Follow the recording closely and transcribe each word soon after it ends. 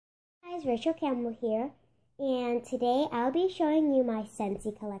guys, Rachel Campbell here, and today I'll be showing you my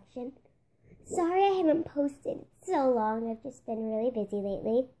Scentsy collection. Sorry I haven't posted so long, I've just been really busy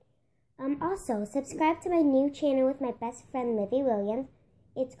lately. Also, subscribe to my new channel with my best friend Livy Williams.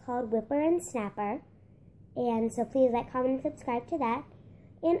 It's called Whipper and Snapper, and so please like, comment, and subscribe to that.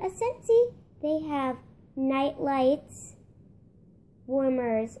 And at Scentsy, they have night lights,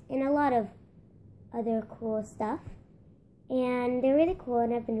 warmers, and a lot of other cool stuff. And they're really cool,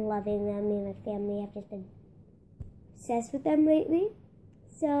 and I've been loving them. Me and my family have just been obsessed with them lately.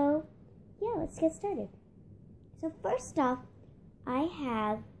 So, yeah, let's get started. So first off, I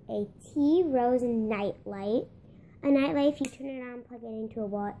have a tea rose night light. A night light, if you turn it on and plug it into a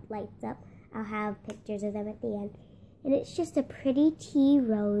wall, it lights up. I'll have pictures of them at the end. And it's just a pretty tea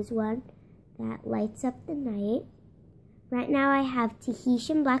rose one that lights up the night. Right now I have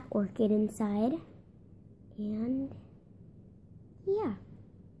Tahitian black orchid inside. And yeah.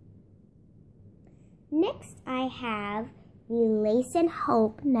 Next I have the Lace and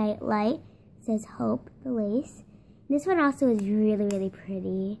Hope nightlight. It says Hope, the lace. This one also is really, really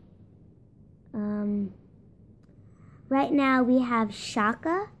pretty. Right now we have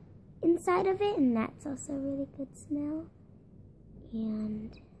Shaka inside of it, and that's also a really good smell.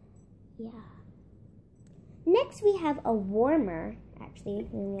 And yeah. Next we have a warmer. Actually,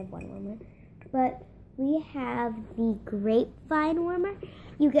 we only have one warmer. But we have the grapevine warmer.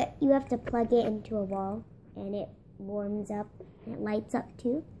 You have to plug it into a wall and it warms up and it lights up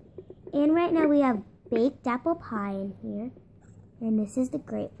too. And right now we have baked apple pie in here. And this is the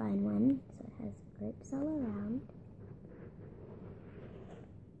grapevine one. So it has grapes all around.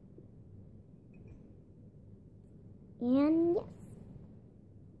 And yes.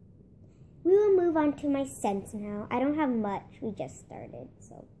 We will move on to my scents now. I don't have much. We just started,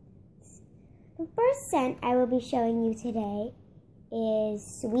 so. The first scent I will be showing you today is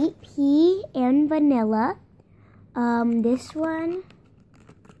Sweet Pea and Vanilla. This one,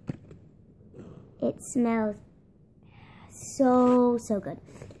 it smells so good.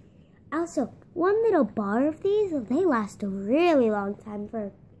 Also, one little bar of these, they last a really long time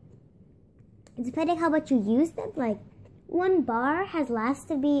depending how much you use them. Like, one bar has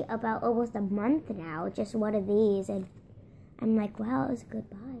lasted me about almost a month now, just one of these, and I'm like, wow, it was a good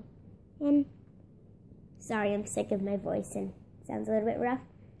buy. And sorry, I'm sick of my voice and it sounds a little bit rough.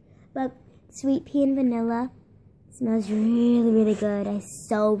 But Sweet Pea and Vanilla smells really, really good. I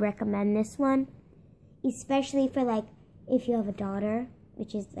so recommend this one. Especially for like, if you have a daughter,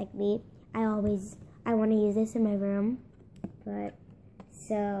 which is like me. I want to use this in my room. But,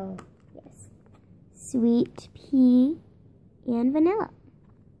 so, yes. Sweet Pea and Vanilla.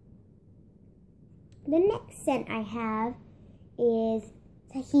 The next scent I have is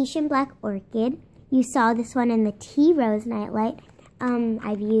Tahitian Black Orchid. You saw this one in the Tea Rose Nightlight.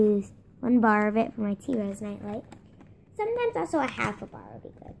 I've used one bar of it for my Tea Rose Nightlight. Sometimes also a half a bar would be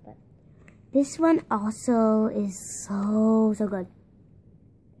good, but this one also is so good.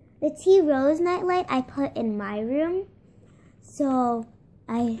 The Tea Rose Nightlight I put in my room, so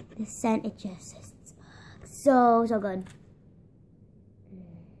the scent, it just is so good.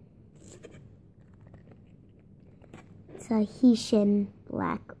 Tahitian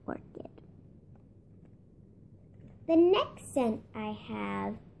Black Orchid. The next scent I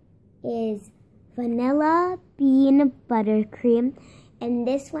have is Vanilla Bean Buttercream, and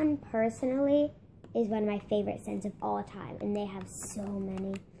this one personally is one of my favorite scents of all time, and they have so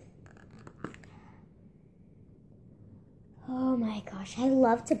many. Oh my gosh, I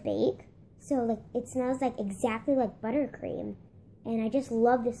love to bake, so like it smells like exactly like buttercream, and I just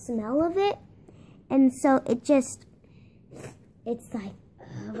love the smell of it, and so it's like,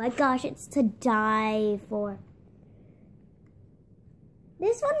 oh my gosh, it's to die for.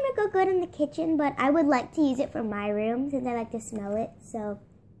 This one would go good in the kitchen, but I would like to use it for my room since I like to smell it. So,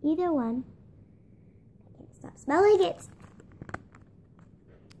 either one. I can't stop smelling it.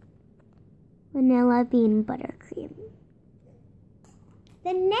 Vanilla Bean Buttercream.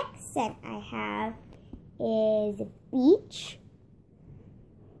 The next scent I have is Beach.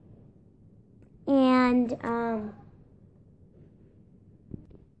 And,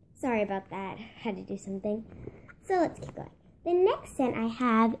 sorry about that. I had to do something. So, let's keep going. The next scent I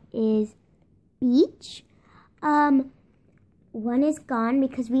have is Beach. One is gone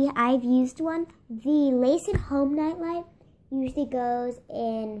because I've used one. The Lace and Home Nightlight usually goes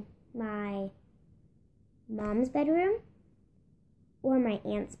in my mom's bedroom or my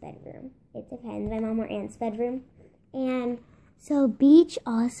aunt's bedroom. It depends, my mom or aunt's bedroom. And so Beach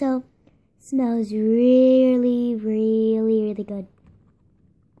also smells really good.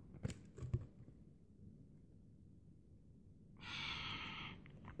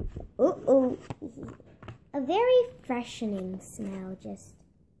 Ooh. A very freshening smell, just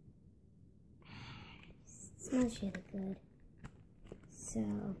smells really good.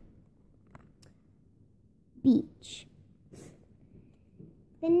 So, beach.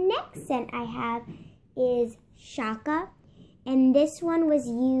 The next scent I have is Shaka, and this one was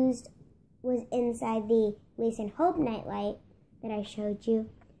inside the Lace and Hope nightlight that I showed you.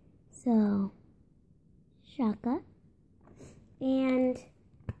 So, Shaka. And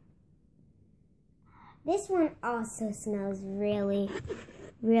this one also smells really,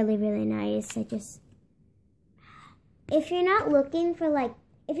 really, really nice. If you're looking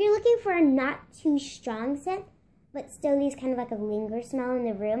for a not too strong scent, but still leaves kind of like a linger smell in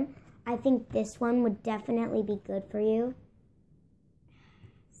the room, I think this one would definitely be good for you.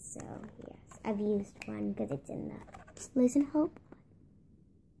 So, yes, I've used one because it's in the Lace and Hope.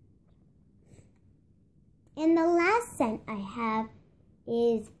 And the last scent I have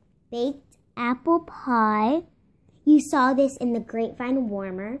is Baked Apple Pie. You saw this in the Grapevine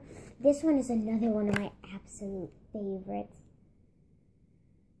Warmer. This one is another one of my absolute favorites.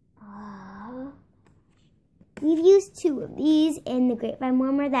 We've used 2 of these in the Grapevine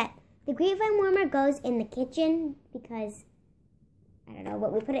Warmer. The Grapevine Warmer goes in the kitchen because, I don't know,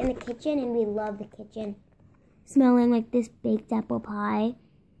 but we put it in the kitchen and we love the kitchen smelling like this baked apple pie.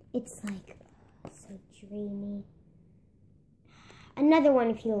 It's like so dreamy. Another one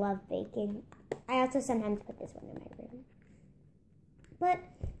if you love baking. I also sometimes put this one in my room. But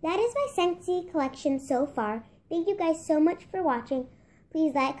that is my Scentsy collection so far. Thank you guys so much for watching.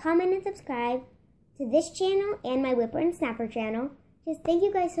 Please like, comment, and subscribe to this channel and my Whipper and Snapper channel. Just thank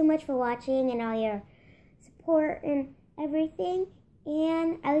you guys so much for watching and all your support and everything.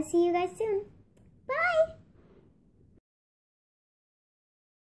 And I will see you guys soon.